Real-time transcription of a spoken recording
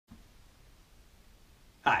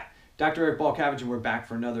Dr. Eric Balkavage, and we're back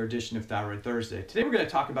for another edition of Thyroid Thursday. Today we're going to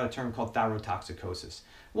talk about a term called thyrotoxicosis.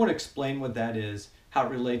 I want to explain what that is, how it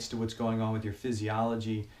relates to what's going on with your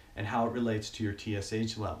physiology, and how it relates to your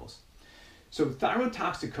TSH levels. So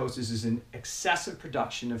thyrotoxicosis is an excessive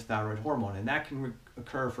production of thyroid hormone, and that can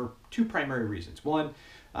occur for two primary reasons. One,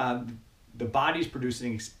 the body's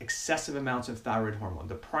producing excessive amounts of thyroid hormone.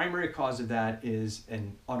 The primary cause of that is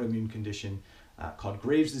an autoimmune condition called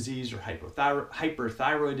Graves' disease or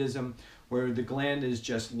hyperthyroidism, where the gland has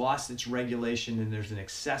just lost its regulation and there's an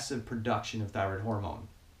excessive production of thyroid hormone.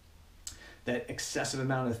 That excessive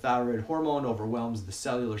amount of thyroid hormone overwhelms the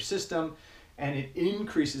cellular system and it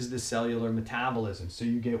increases the cellular metabolism. So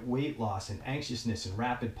you get weight loss and anxiousness and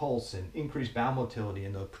rapid pulse and increased bowel motility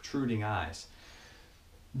and the protruding eyes.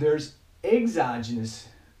 There's exogenous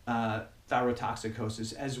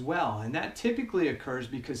thyrotoxicosis as well, and that typically occurs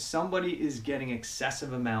because somebody is getting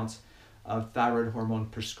excessive amounts of thyroid hormone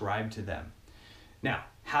prescribed to them. Now,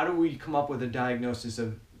 how do we come up with a diagnosis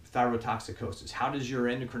of thyrotoxicosis? How does your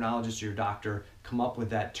endocrinologist or your doctor come up with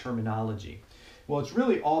that terminology? Well, it's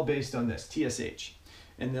really all based on this, TSH.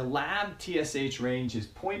 And the lab TSH range is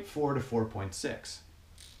 0.4 to 4.6.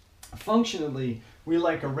 Functionally, we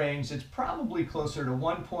like a range that's probably closer to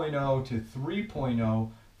 1.0 to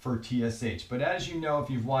 3.0 for TSH. But as you know, if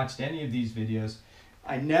you've watched any of these videos,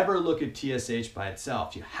 I never look at TSH by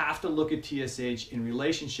itself. You have to look at TSH in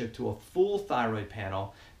relationship to a full thyroid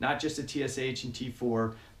panel, not just a TSH and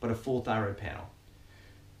T4, but a full thyroid panel.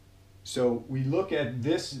 So we look at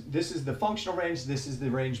this is the functional range, this is the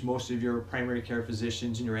range most of your primary care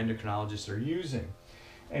physicians and your endocrinologists are using.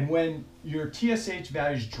 And when your TSH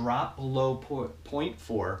values drop below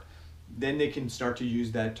 0.4, then they can start to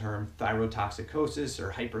use that term thyrotoxicosis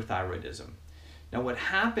or hyperthyroidism. Now what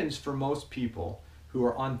happens for most people who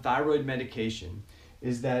are on thyroid medication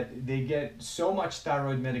is that they get so much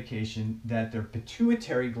thyroid medication that their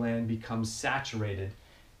pituitary gland becomes saturated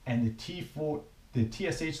and the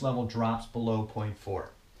TSH level drops below 0.4.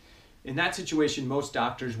 In that situation, most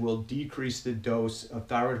doctors will decrease the dose of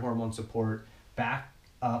thyroid hormone support back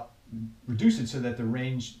up, reduce it so that the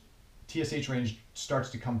TSH range starts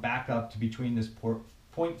to come back up to between this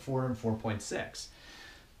 0.4 and 4.6.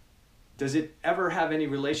 Does it ever have any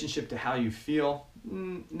relationship to how you feel?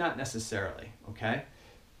 Not necessarily, okay?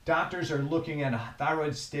 Doctors are looking at a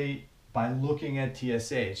thyroid state by looking at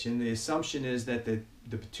TSH, and the assumption is that the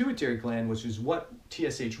pituitary gland, which is what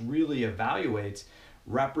TSH really evaluates,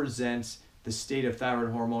 represents the state of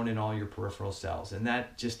thyroid hormone in all your peripheral cells, and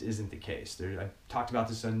that just isn't the case. I've talked about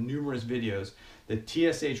this on numerous videos. The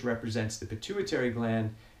TSH represents the pituitary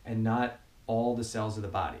gland and not all the cells of the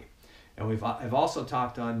body. And I've also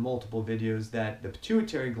talked on multiple videos that the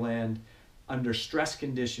pituitary gland under stress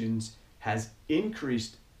conditions has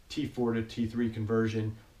increased T4 to T3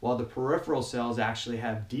 conversion, while the peripheral cells actually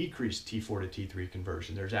have decreased T4 to T3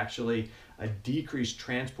 conversion. There's actually a decreased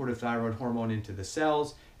transport of thyroid hormone into the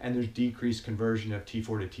cells, and there's decreased conversion of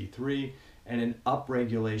T4 to T3, and an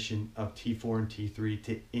upregulation of T4 and T3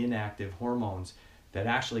 to inactive hormones that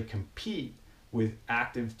actually compete with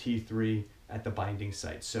active T3 at the binding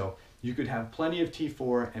site. So you could have plenty of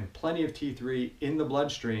T4 and plenty of T3 in the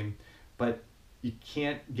bloodstream, but you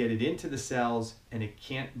can't get it into the cells and it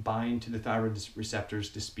can't bind to the thyroid receptors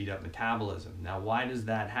to speed up metabolism. Now, why does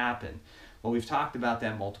that happen? Well, we've talked about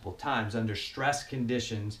that multiple times. Under stress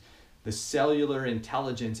conditions, the cellular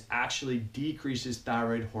intelligence actually decreases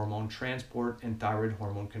thyroid hormone transport and thyroid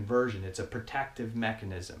hormone conversion. It's a protective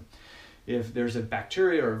mechanism. If there's a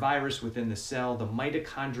bacteria or a virus within the cell, the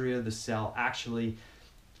mitochondria of the cell actually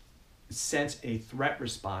sense a threat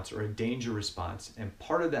response or a danger response, and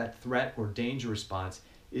part of that threat or danger response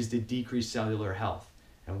is to decrease cellular health.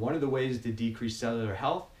 And one of the ways to decrease cellular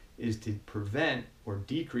health is to prevent or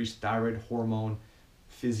decrease thyroid hormone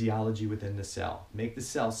physiology within the cell. Make the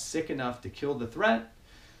cell sick enough to kill the threat,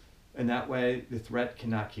 and that way the threat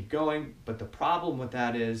cannot keep going. But the problem with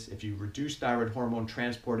that is if you reduce thyroid hormone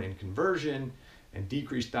transport and conversion and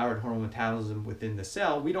decrease thyroid hormone metabolism within the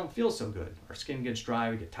cell, we don't feel so good. Our skin gets dry,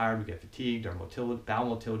 we get tired, we get fatigued, our bowel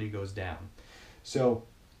motility goes down. So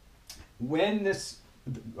when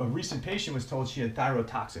a recent patient was told she had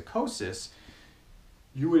thyrotoxicosis,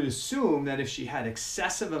 you would assume that if she had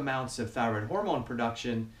excessive amounts of thyroid hormone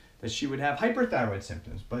production, that she would have hyperthyroid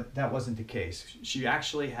symptoms, but that wasn't the case. She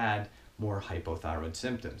actually had more hypothyroid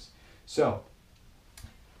symptoms. So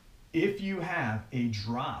if you have a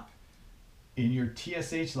drop in your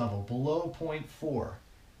TSH level below 0.4,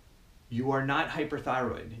 you are not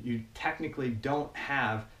hyperthyroid. You technically don't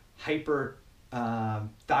have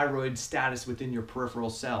hyperthyroid status within your peripheral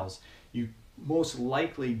cells. You most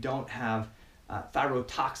likely don't have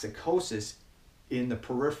thyrotoxicosis in the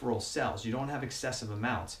peripheral cells. You don't have excessive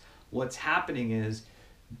amounts. What's happening is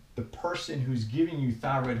the person who's giving you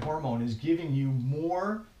thyroid hormone is giving you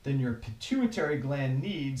more than your pituitary gland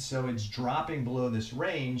needs, so it's dropping below this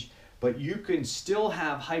range, but you can still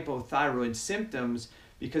have hypothyroid symptoms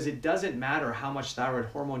because it doesn't matter how much thyroid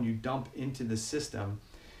hormone you dump into the system.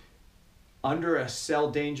 Under a cell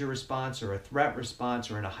danger response or a threat response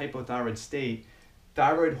or in a hypothyroid state,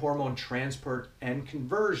 thyroid hormone transport and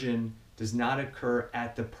conversion does not occur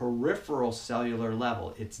at the peripheral cellular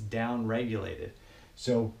level. It's down-regulated.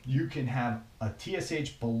 So you can have a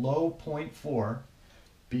TSH below 0.4,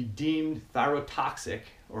 be deemed thyrotoxic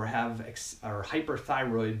or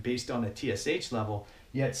hyperthyroid based on a TSH level,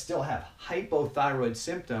 yet still have hypothyroid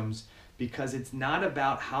symptoms, because it's not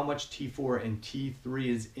about how much T4 and T3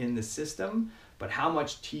 is in the system, but how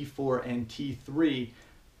much T4 and T3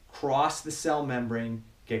 cross the cell membrane,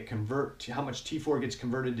 how much T4 gets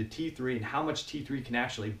converted to T3, and how much T3 can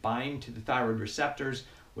actually bind to the thyroid receptors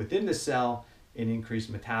within the cell and increase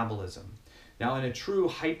metabolism. Now, in a true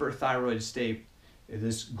hyperthyroid state,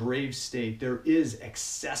 this grave state, there is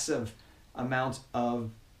excessive amounts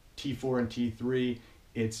of T4 and T3.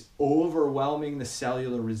 It's overwhelming the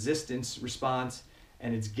cellular resistance response,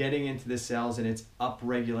 and it's getting into the cells, and it's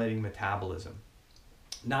upregulating metabolism.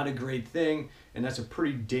 Not a great thing, and that's a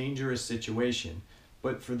pretty dangerous situation.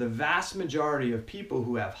 But for the vast majority of people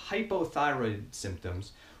who have hypothyroid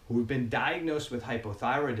symptoms, who have been diagnosed with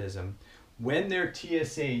hypothyroidism, when their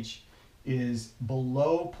TSH is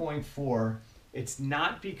below 0.4, it's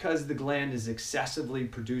not because the gland is excessively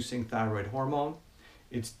producing thyroid hormone.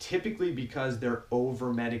 It's typically because they're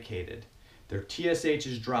over-medicated. Their TSH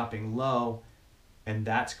is dropping low, and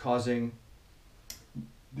that's causing,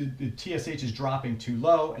 the TSH is dropping too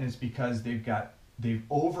low, and it's because they've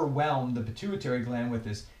overwhelmed the pituitary gland with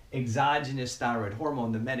this exogenous thyroid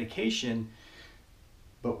hormone, the medication.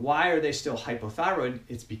 But why are they still hypothyroid?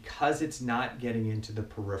 It's because it's not getting into the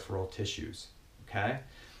peripheral tissues, okay?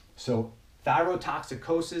 So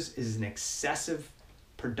thyrotoxicosis is an excessive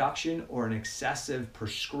production or an excessive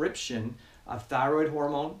prescription of thyroid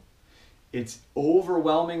hormone. It's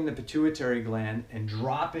overwhelming the pituitary gland and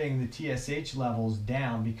dropping the TSH levels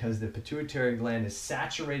down because the pituitary gland is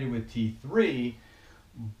saturated with T3,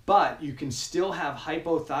 but you can still have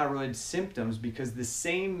hypothyroid symptoms because the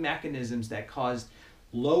same mechanisms that caused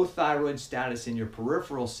low thyroid status in your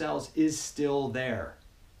peripheral cells is still there,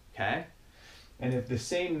 okay? And if the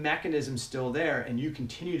same mechanism's still there and you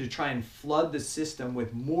continue to try and flood the system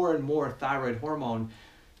with more and more thyroid hormone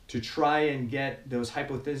to try and get those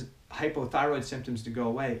hypothyroid symptoms to go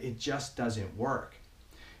away, it just doesn't work.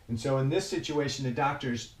 And so in this situation, the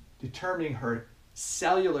doctor's determining her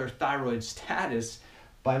cellular thyroid status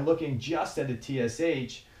by looking just at a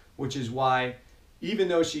TSH, which is why, even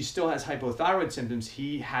though she still has hypothyroid symptoms,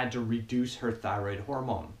 he had to reduce her thyroid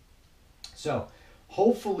hormone. So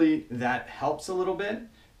hopefully that helps a little bit.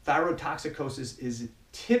 Thyrotoxicosis is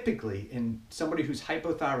typically in somebody who's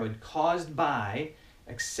hypothyroid caused by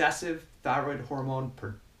excessive thyroid hormone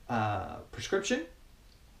prescription,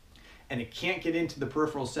 and it can't get into the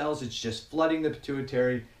peripheral cells. It's just flooding the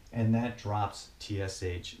pituitary, and that drops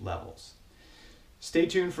TSH levels. Stay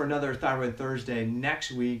tuned for another Thyroid Thursday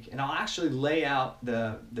next week, and I'll actually lay out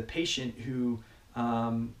the patient who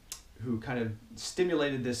kind of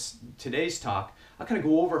stimulated today's talk. I'll kind of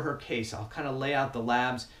go over her case. I'll kind of lay out the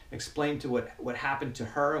labs, explain to what happened to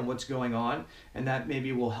her and what's going on, and that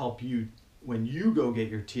maybe will help you when you go get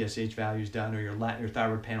your TSH values done or your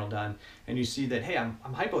thyroid panel done, and you see that, hey, I'm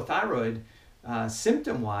hypothyroid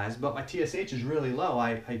symptom-wise, but my TSH is really low.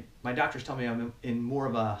 My doctors tell me I'm in more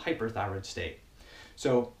of a hyperthyroid state.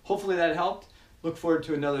 So hopefully that helped. Look forward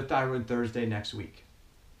to another Thyroid Thursday next week.